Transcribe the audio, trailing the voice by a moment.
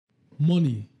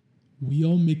Money, we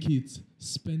all make it,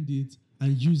 spend it,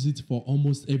 and use it for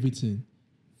almost everything,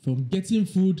 from getting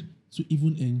food to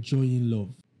even enjoying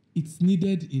love. It's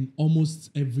needed in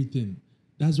almost everything.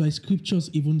 That's why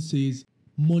scriptures even says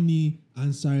money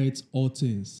answereth all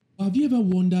things. Have you ever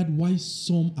wondered why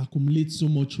some accumulate so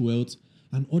much wealth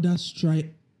and others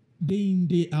try day in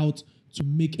day out to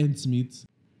make ends meet?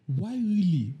 Why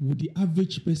really would the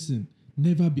average person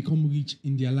never become rich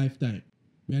in their lifetime?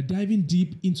 We are diving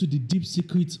deep into the deep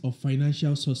secrets of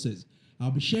financial success.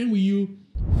 I'll be sharing with you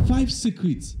 5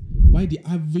 secrets why the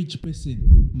average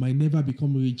person might never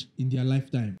become rich in their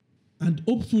lifetime. And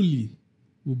hopefully,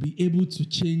 we'll be able to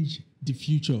change the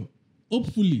future.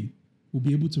 Hopefully, we'll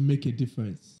be able to make a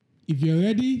difference. If you're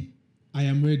ready, I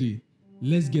am ready.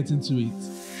 Let's get into it.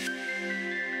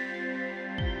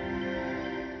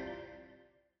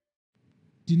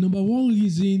 The number one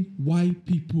reason why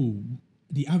people,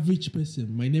 the average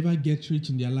person, might never get rich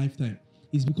in their lifetime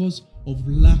is because of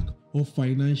lack of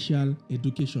financial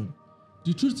education.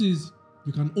 The truth is,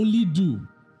 you can only do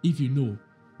if you know.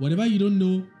 Whatever you don't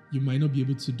know, you might not be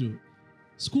able to do.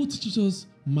 School teaches us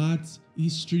maths,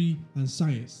 history, and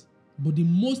science. But the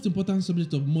most important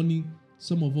subject of money,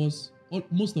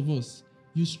 most of us,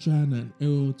 use trial and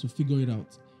error to figure it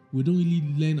out. We don't really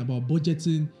learn about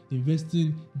budgeting,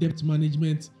 investing, debt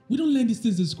management. We don't learn these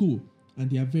things in school. And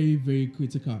they are very, very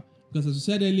critical. Because as I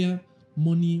said earlier,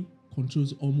 money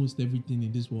controls almost everything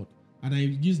in this world. And I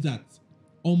use that,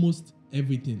 almost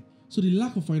everything. So the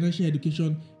lack of financial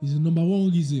education is the number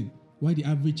one reason why the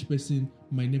average person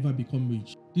might never become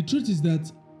rich. The truth is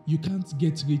that you can't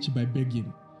get rich by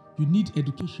begging. You need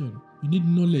education. You need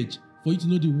knowledge for you to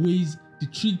know the ways, the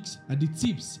tricks, and the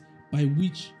tips by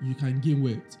which you can gain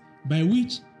wealth, by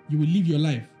which you will live your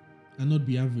life and not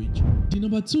be average. The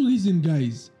number 2 reason,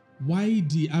 guys, why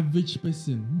the average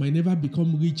person might never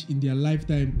become rich in their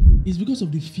lifetime is because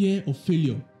of the fear of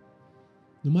failure.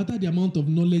 No matter the amount of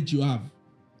knowledge you have,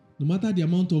 no matter the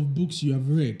amount of books you have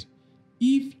read,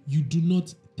 if you do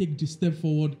not take the step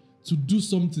forward to do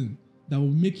something that will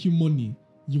make you money,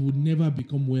 you would never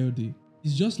become wealthy.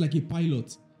 It's just like a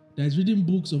pilot that is reading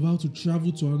books of how to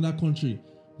travel to another country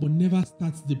but never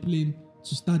starts the plane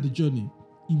to start the journey.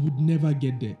 He would never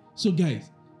get there. So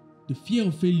guys, the fear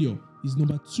of failure is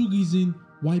number 2 reason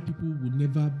why people will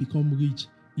never become rich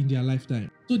in their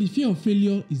lifetime. So the fear of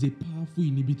failure is a powerful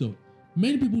inhibitor.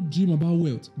 Many people dream about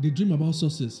wealth, they dream about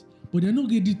success, but they're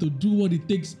not ready to do what it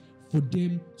takes for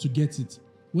them to get it.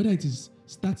 Whether it is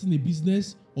starting a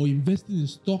business or investing in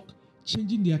stock,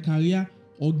 changing their career,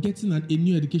 or getting a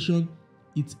new education,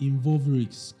 it involves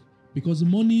risk. Because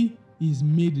money is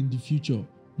made in the future.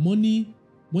 Money,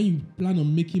 when you plan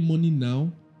on making money now,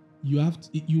 you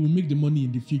will make the money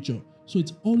in the future. So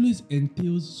it always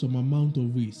entails some amount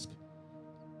of risk.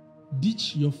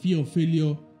 Ditch your fear of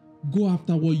failure. Go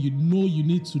after what you know you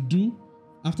need to do.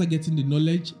 After getting the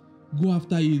knowledge, go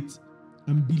after it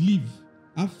and believe,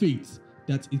 have faith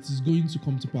that it is going to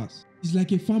come to pass. It's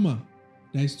like a farmer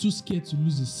that is too scared to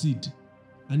lose his seed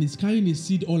and is carrying a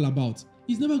seed all about.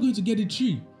 He's never going to get the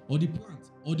tree or the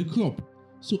plant or the crop.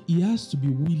 So he has to be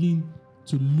willing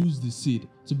to lose the seed,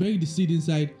 to bury the seed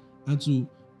inside and to,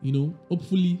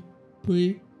 hopefully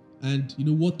pray and,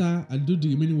 water and do the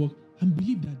remaining work and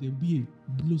believe that there will be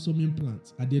a blossoming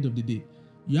plant at the end of the day.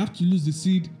 You have to lose the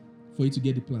seed for you to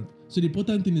get the plant. So the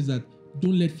important thing is that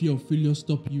don't let fear of failure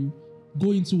stop you.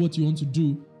 Go into what you want to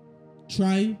do.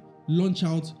 Try, launch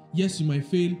out. Yes, you might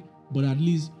fail, but at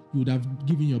least you would have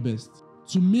given your best.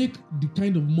 To make the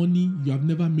kind of money you have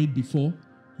never made before,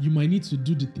 you might need to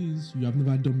do the things you have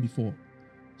never done before.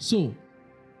 So,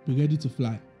 be ready to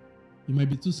fly. You might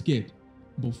be too scared,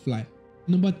 but fly.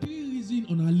 Number 3 reason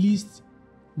on our list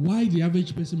why the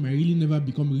average person might really never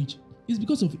become rich is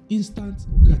because of instant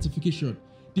gratification.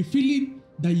 The feeling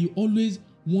that you always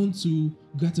want to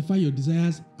gratify your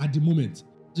desires at the moment.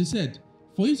 As I said,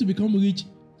 for you to become rich,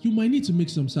 you might need to make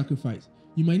some sacrifice.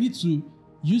 You might need to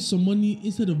use some money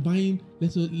instead of buying,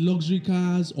 let's say, luxury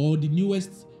cars or the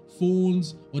newest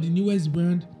phones or the newest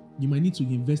brand. You might need to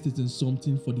invest it in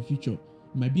something for the future.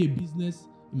 It might be a business,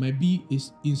 it might be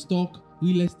in stock,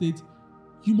 real estate.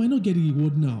 You might not get a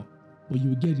reward now, but you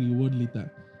will get a reward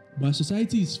later. But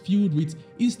society is filled with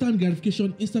instant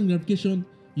gratification, get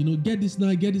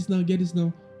this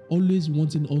now, always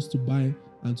wanting us to buy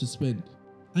and to spend.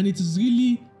 And it is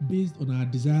really based on our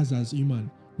desires as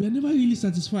human. We are never really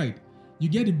satisfied. You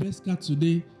get the best car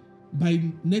today, by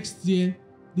next year,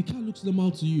 the car looks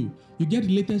normal to you. You get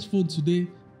the latest phone today,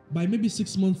 by maybe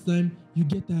 6 months' time, you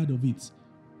get tired of it.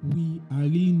 We are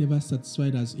really never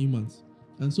satisfied as humans.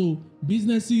 And so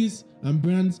businesses and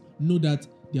brands know that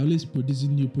they're always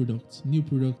producing new products,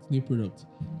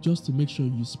 just to make sure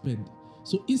you spend.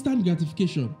 So instant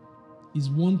gratification is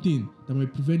one thing that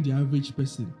might prevent the average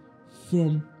person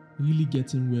from really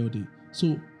getting wealthy.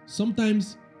 So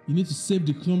sometimes you need to save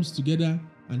the crumbs together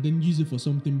and then use it for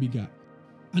something bigger.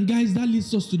 And guys, that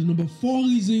leads us to the number 4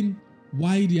 reason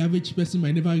why the average person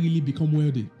might never really become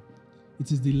wealthy.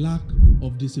 It is the lack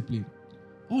of discipline.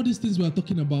 All these things we are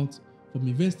talking about, from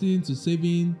investing to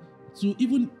saving to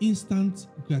even instant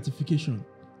gratification,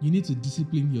 you need to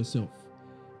discipline yourself.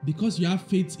 Because you have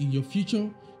faith in your future,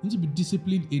 you need to be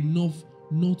disciplined enough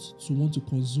not to want to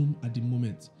consume at the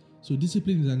moment. So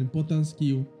discipline is an important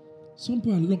skill. Some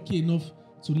people are lucky enough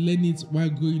to learn it while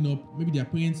growing up. Maybe their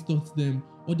parents taught them,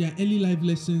 or their early life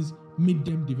lessons made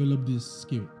them develop this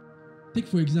skill. Take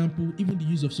for example, even the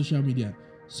use of social media.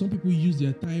 Some people use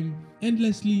their time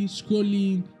endlessly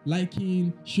scrolling,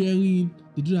 liking, sharing.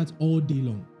 They do that all day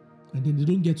long. And then they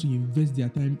don't get to invest their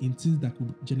time in things that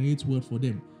could generate wealth for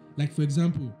them. Like for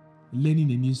example,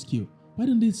 learning a new skill. Why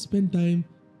don't they spend time,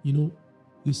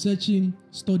 researching,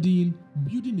 studying,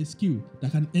 building a skill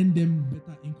that can earn them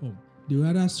better income? They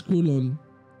rather scroll on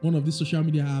one of these social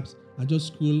media apps and just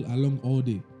scroll along all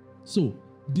day. So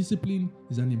discipline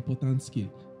is an important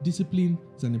skill. Discipline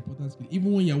is an important skill.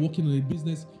 Even when you're working on a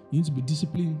business, you need to be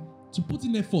disciplined to put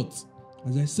in effort.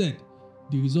 As I said,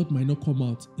 the result might not come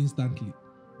out instantly.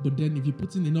 But then if you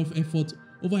put in enough effort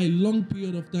over a long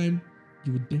period of time,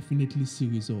 you will definitely see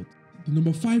results. The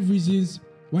number 5 reasons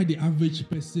why the average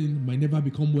person might never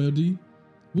become wealthy,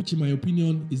 which in my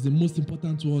opinion is the most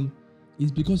important one,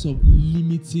 is because of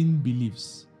limiting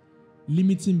beliefs.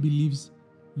 Limiting beliefs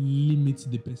limits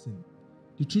the person.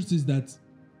 The truth is that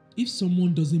if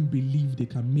someone doesn't believe they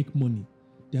can make money,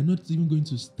 they are not even going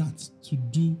to start to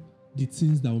do the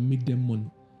things that will make them money.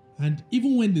 And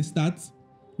even when they start,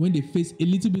 when they face a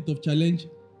little bit of challenge,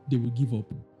 they will give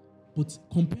up. But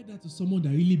compare that to someone that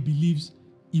really believes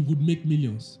he would make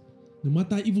millions. No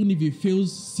matter, even if he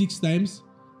fails 6 times,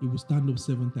 he will stand up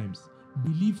 7 times.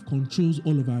 Belief controls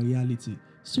all of our reality.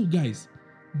 So guys,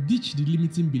 ditch the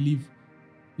limiting belief.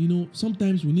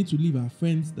 Sometimes we need to leave our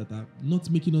friends that are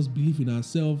not making us believe in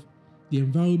ourselves, the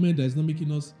environment that is not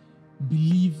making us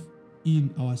believe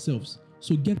in ourselves.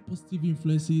 So get positive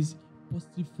influences,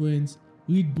 positive friends,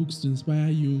 read books to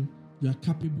inspire you. You are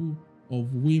capable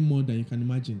of way more than you can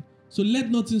imagine. So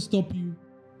let nothing stop you.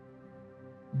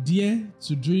 Dare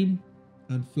to dream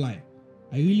and fly.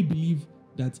 I really believe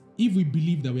that if we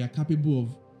believe that we are capable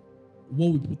of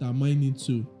what we put our mind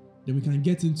into, then we can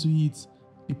get into it,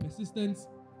 be persistent,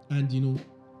 and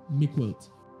make wealth.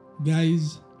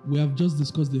 Guys, we have just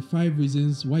discussed the 5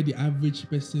 reasons why the average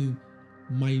person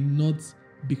might not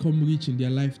become rich in their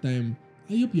lifetime.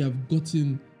 I hope you have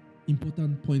gotten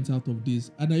important points out of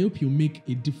this, and I hope you make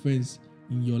a difference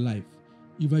in your life.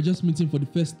 If you're just meeting for the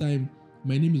first time,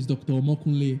 my name is Dr.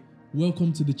 Omokunle.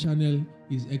 Welcome to the channel.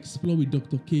 It's Explore with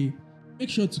Dr. K. Make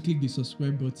sure to click the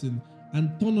subscribe button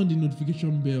and turn on the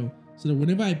notification bell so that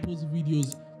whenever I post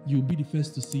videos, you'll be the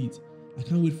first to see it. I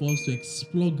can't wait for us to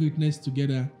explore greatness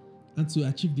together and to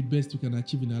achieve the best we can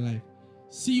achieve in our life.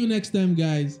 See you next time,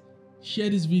 guys. Share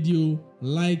this video,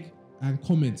 like, and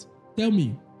comment. Tell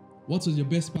me what was your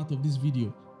best part of this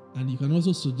video, and you can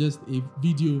also suggest a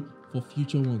video for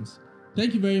future ones.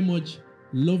 Thank you very much.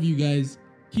 Love you guys.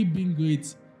 Keep being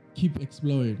great. Keep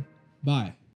exploring. Bye.